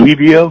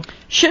EBO?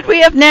 Should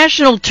we have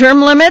national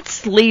term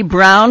limits? Leigh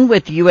Brown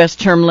with U.S.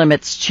 Term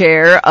Limits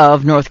Chair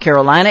of North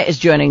Carolina is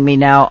joining me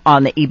now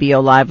on the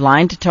EBO Live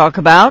line to talk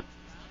about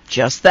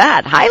just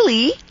that. Hi,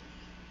 Leigh.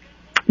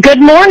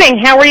 Good morning.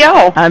 How are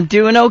y'all? I'm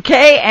doing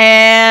okay,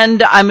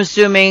 and I'm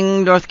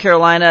assuming North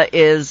Carolina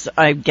is,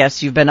 I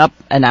guess you've been up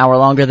an hour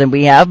longer than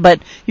we have,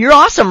 but you're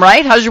awesome,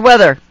 right? How's your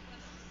weather?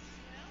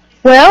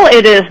 Well,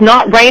 it is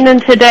not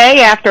raining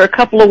today after a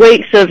couple of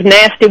weeks of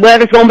nasty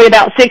weather. It's going to be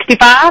about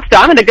 65, so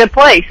I'm in a good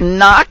place.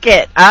 Knock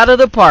it out of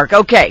the park.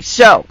 Okay,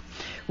 so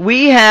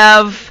we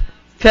have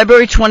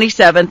February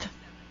 27th,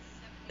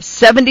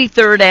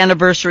 73rd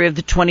anniversary of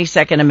the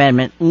 22nd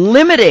Amendment,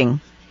 limiting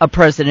a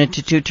president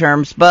to 2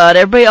 terms, but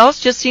everybody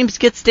else just seems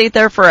to stay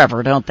there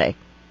forever, don't they?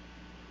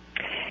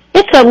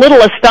 It's a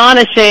little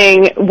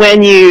astonishing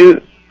when you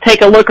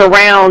take a look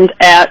around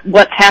at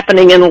what's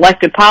happening in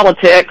elected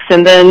politics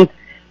and then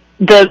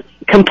the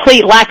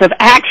complete lack of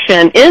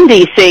action in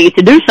D.C.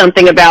 to do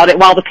something about it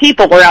while the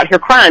people are out here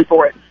crying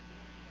for it.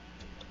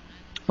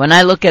 When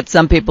I look at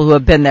some people who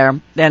have been there,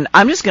 and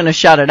I'm just going to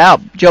shout it out,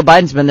 Joe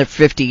Biden's been there for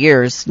 50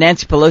 years.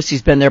 Nancy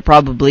Pelosi's been there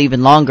probably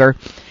even longer.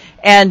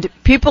 And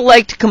people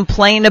like to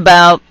complain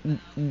about,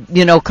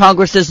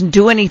 Congress doesn't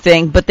do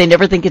anything, but they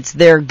never think it's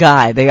their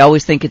guy. They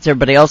always think it's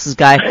everybody else's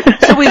guy.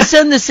 So we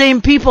send the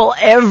same people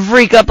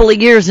every couple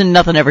of years and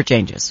nothing ever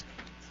changes.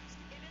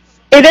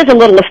 It is a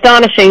little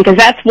astonishing because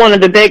that's one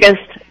of the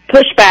biggest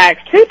pushbacks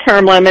to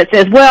term limits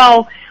is,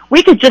 well,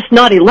 we could just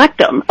not elect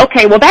them.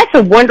 Okay, well, that's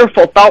a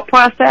wonderful thought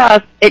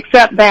process,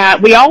 except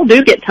that we all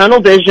do get tunnel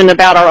vision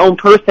about our own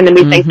person and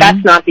we think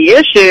that's not the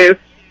issue.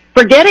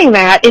 Forgetting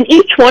that in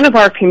each one of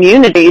our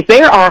communities,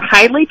 there are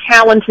highly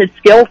talented,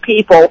 skilled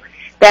people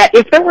that,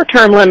 if there were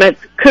term limits,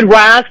 could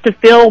rise to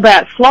fill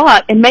that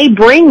slot and may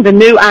bring the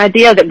new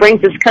idea that brings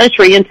this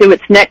country into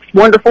its next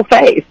wonderful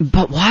phase.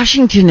 But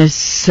Washington is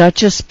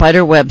such a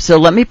spider web. So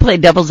let me play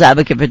devil's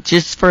advocate, but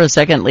just for a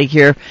second, Leigh,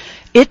 here.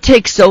 It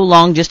takes so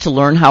long just to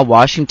learn how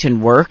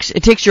Washington works.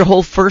 It takes your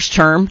whole first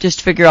term just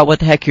to figure out what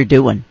the heck you're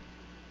doing.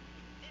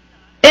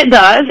 It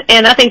does,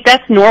 and I think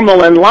that's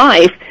normal in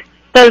life.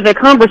 So the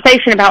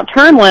conversation about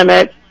term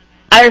limits,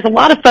 there's a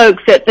lot of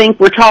folks that think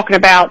we're talking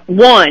about,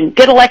 1,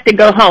 get elected,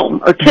 go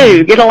home, or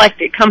 2, get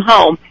elected, come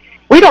home.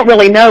 We don't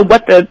really know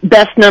what the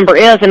best number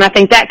is, and I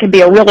think that could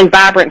be a really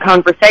vibrant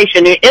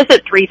conversation. Is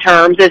it 3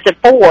 terms? Is it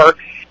 4?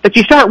 But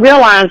you start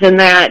realizing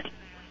that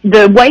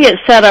the way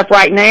it's set up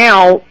right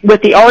now,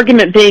 with the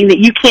argument being that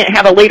you can't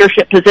have a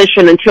leadership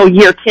position until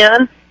year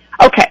 10,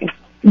 okay,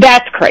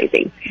 that's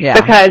crazy. Yeah.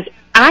 Because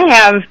I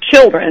have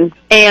children,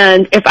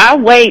 and if I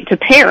wait to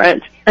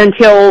parent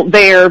until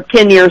they're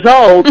 10 years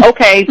old,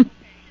 okay,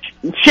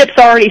 ship's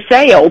already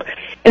sailed.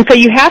 And so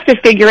you have to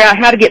figure out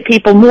how to get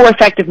people more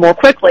effective more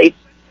quickly.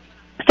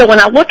 So when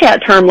I look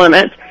at term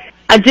limits,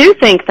 I do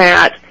think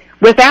that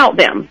without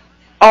them,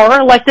 our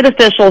elected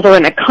officials are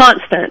in a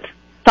constant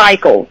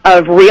cycle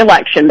of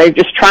reelection. They're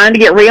just trying to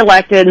get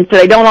reelected, and so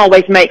they don't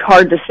always make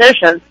hard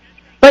decisions.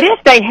 But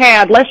if they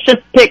had, let's just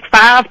pick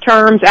 5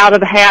 terms out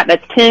of the hat,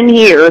 that's 10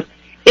 years,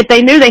 if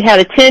they knew they had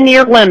a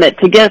 10-year limit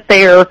to get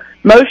their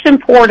most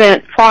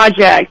important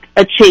project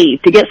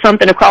achieved, to get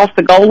something across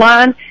the goal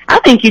line, I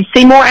think you'd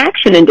see more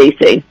action in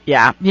D.C.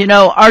 Yeah.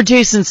 Our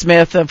Jason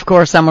Smith, of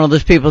course, I'm one of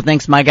those people who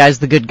thinks my guy's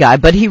the good guy,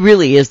 but he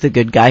really is the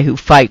good guy who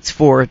fights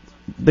for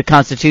the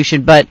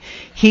Constitution. But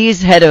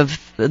he's head of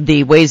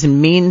the Ways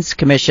and Means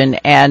Commission,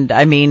 and,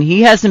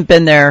 he hasn't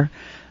been there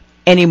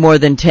any more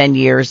than 10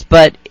 years,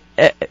 but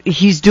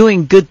he's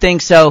doing good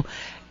things. So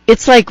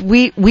it's like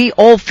we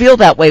all feel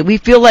that way. We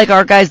feel like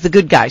our guy's the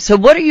good guy. So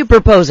what are you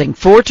proposing?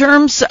 4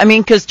 terms?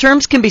 Because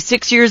terms can be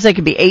 6 years, they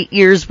can be 8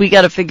 years. We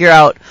got to figure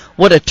out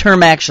what a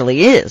term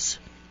actually is.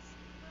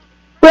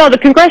 Well, the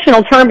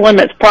Congressional Term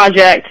Limits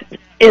Project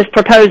is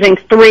proposing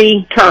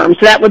 3 terms.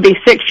 So that would be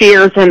 6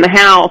 years in the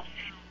House,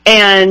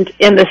 and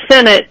in the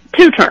Senate,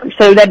 2 terms.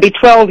 So that'd be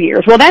 12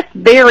 years. Well, that's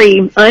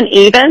very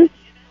uneven.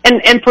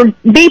 And for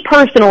me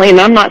personally, and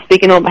I'm not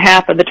speaking on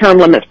behalf of the Term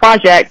Limits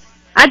Project,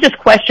 I just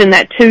question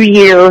that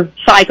 2-year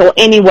cycle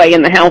anyway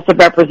in the House of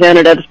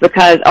Representatives,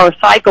 because our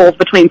cycles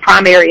between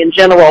primary and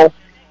general,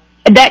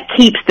 that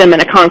keeps them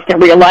in a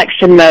constant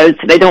reelection mode,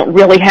 so they don't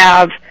really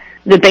have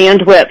the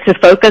bandwidth to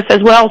focus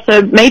as well.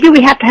 So maybe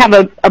we have to have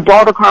a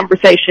broader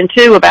conversation,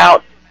 too,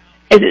 about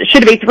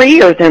should it be 3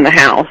 years in the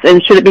House,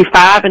 and should it be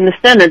 5 in the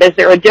Senate? Is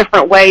there a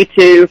different way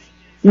to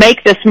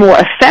make this more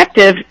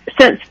effective,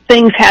 since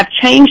things have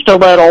changed a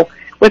little,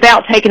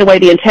 without taking away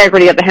the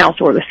integrity of the House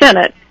or the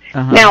Senate?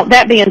 Now,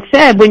 that being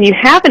said, when you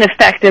have an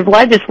effective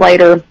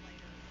legislator,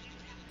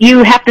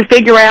 you have to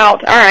figure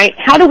out, all right,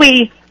 how do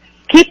we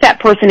keep that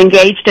person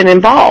engaged and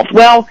involved?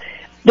 Well,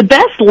 the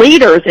best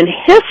leaders in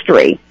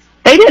history,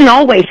 they didn't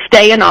always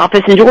stay in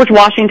office, and George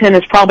Washington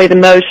is probably the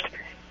most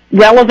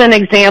relevant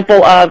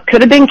example of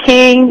could have been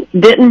king,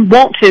 didn't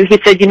want to.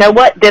 He said, you know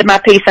what, did my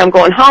piece, I'm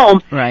going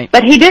home. Right.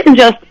 But he didn't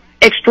just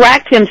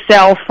extract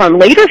himself from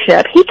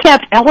leadership. He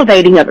kept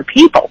elevating other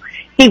people.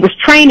 He was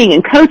training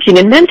and coaching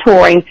and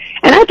mentoring,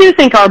 and I do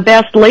think our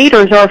best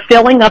leaders are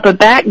filling up a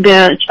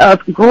backbench of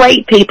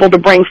great people to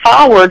bring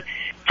forward.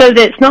 so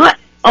that it's not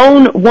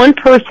on one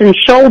person's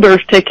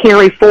shoulders to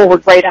carry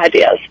forward great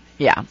ideas.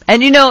 Yeah.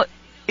 And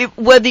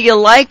whether you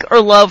like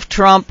or love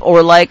Trump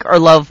or like or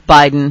love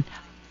Biden,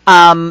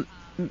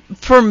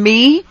 for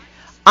me,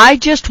 I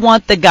just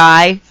want the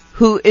guy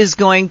who is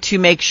going to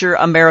make sure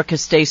America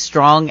stays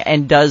strong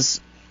and does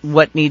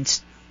what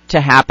needs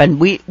to happen.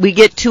 We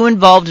get too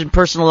involved in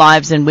personal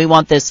lives, and we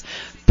want this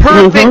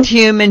perfect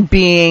human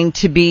being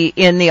to be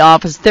in the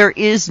office. There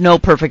is no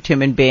perfect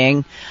human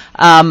being.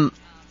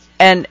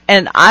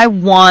 And I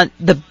want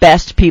the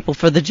best people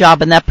for the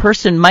job, and that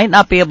person might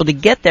not be able to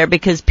get there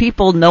because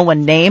people know a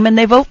name and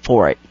they vote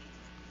for it.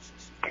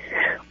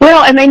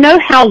 Well, and they know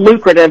how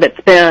lucrative it's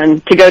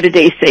been to go to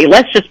D.C.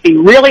 Let's just be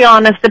really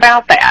honest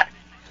about that.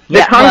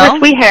 The Congress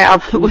we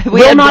have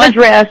will not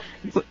address.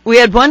 We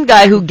had one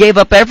guy who gave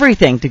up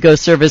everything to go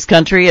serve his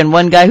country, and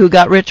one guy who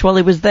got rich while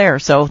he was there.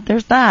 So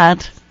there's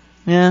that.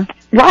 Yeah.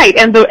 Right,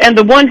 and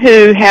the one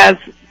who has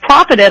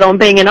profited on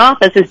being in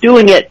office is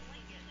doing it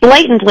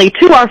blatantly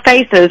to our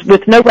faces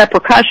with no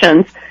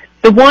repercussions.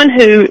 The one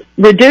who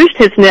reduced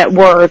his net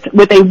worth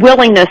with a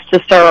willingness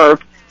to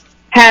serve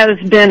has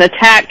been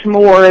attacked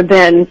more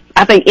than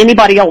I think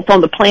anybody else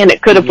on the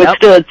planet could have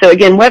withstood. So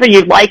again, whether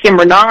you like him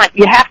or not,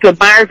 you have to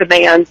admire the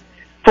man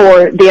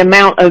for the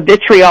amount of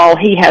vitriol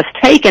he has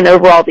taken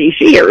over all these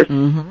years.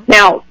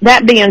 Now,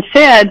 that being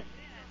said,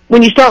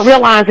 when you start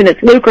realizing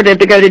it's lucrative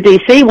to go to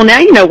D.C., well, now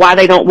you know why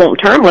they don't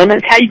want term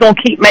limits. How are you going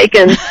to keep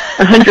making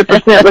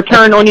 100%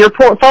 return on your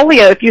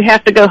portfolio if you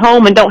have to go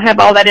home and don't have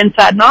all that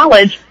inside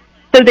knowledge?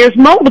 So there's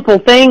multiple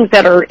things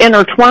that are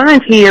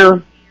intertwined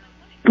here.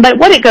 But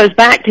what it goes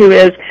back to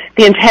is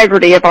the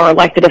integrity of our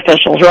elected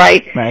officials,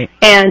 right? Right.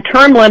 And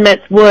term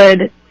limits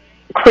would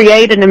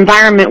create an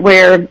environment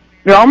where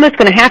you're almost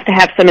going to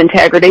have some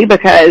integrity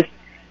because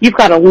you've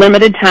got a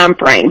limited time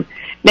frame.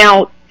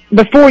 Now,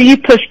 before you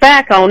push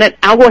back on it,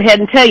 I'll go ahead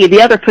and tell you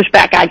the other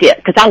pushback I get,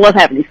 because I love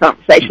having these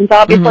conversations,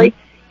 obviously,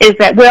 is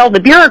that, well, the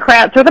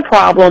bureaucrats are the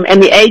problem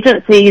and the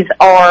agencies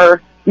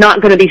are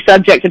not going to be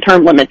subject to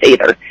term limits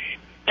either.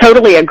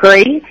 Totally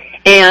agree.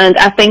 And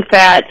I think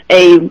that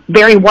a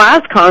very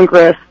wise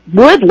Congress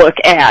would look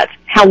at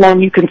how long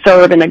you can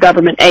serve in a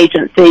government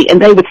agency, and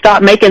they would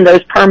stop making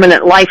those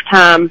permanent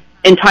lifetime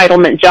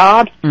entitlement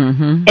jobs.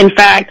 In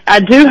fact, I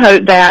do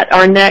hope that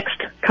our next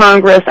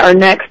Congress, our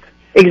next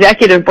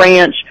executive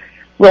branch,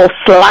 will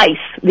slice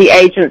the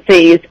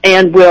agencies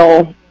and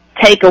will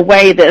take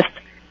away this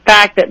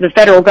fact that the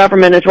federal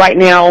government is right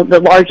now the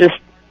largest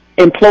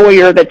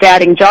employer that's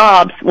adding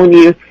jobs when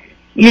you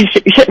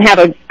shouldn't have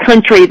a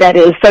country that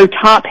is so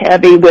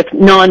top-heavy with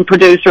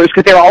non-producers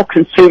because they're all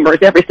consumers,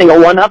 every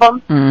single one of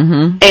them.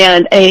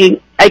 And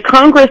a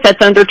Congress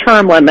that's under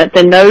term limits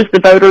and knows the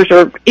voters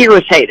are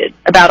irritated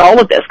about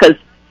all of this because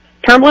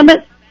term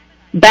limits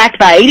backed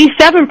by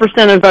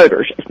 87% of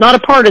voters. It's not a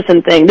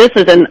partisan thing. This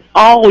is an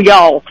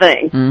all-y'all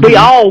thing. We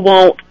all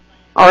want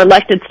our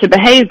electeds to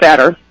behave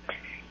better.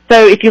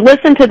 So if you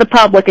listen to the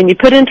public and you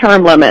put in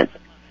term limits,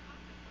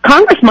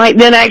 Congress might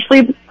then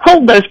actually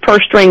hold those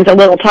purse strings a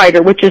little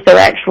tighter, which is their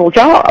actual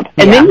job.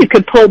 And then you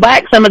could pull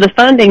back some of the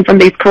funding from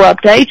these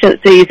corrupt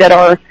agencies that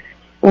are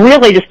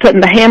really just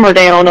putting the hammer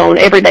down on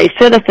everyday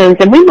citizens,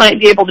 and we might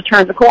be able to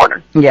turn the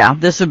corner. Yeah,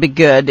 this would be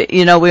good.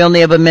 We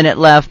only have a minute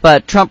left,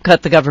 but Trump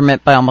cut the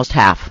government by almost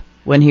half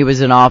when he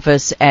was in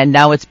office, and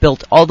now it's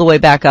built all the way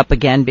back up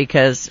again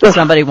because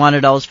somebody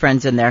wanted all his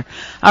friends in there.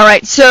 All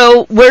right,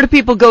 so where do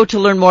people go to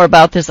learn more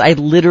about this? I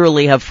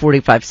literally have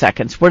 45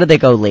 seconds. Where do they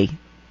go, Leigh?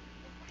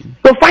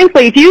 Well,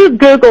 frankly, if you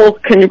Google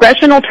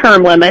congressional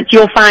term limits,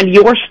 you'll find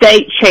your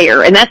state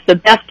chair, and that's the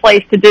best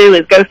place to do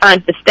is go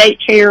find the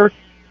state chair.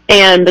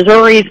 And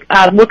Missouri's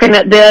looking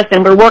at this,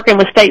 and we're working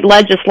with state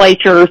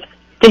legislatures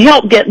to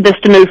help get this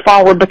to move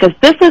forward because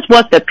this is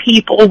what the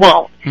people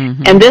want.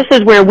 And this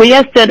is where we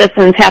as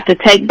citizens have to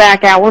take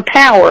back our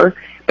power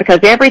because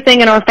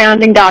everything in our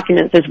founding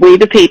documents is we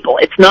the people.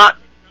 It's not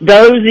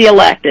those the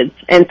electeds.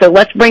 And so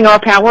let's bring our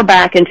power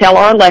back and tell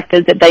our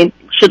electeds that they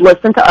should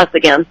listen to us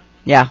again.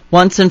 Yeah,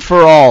 once and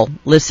for all,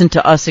 listen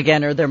to us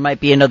again, or there might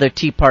be another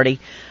Tea Party,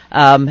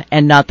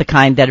 and not the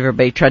kind that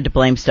everybody tried to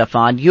blame stuff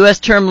on.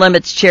 U.S. Term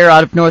Limits Chair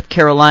out of North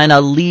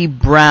Carolina, Leigh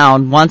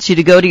Brown, wants you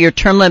to go to your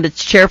Term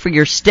Limits Chair for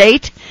your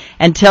state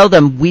and tell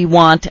them we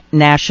want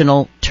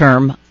national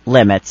term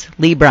limits.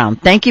 Leigh Brown,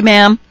 thank you,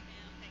 ma'am.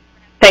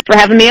 Thanks for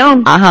having me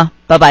on.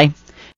 Bye-bye.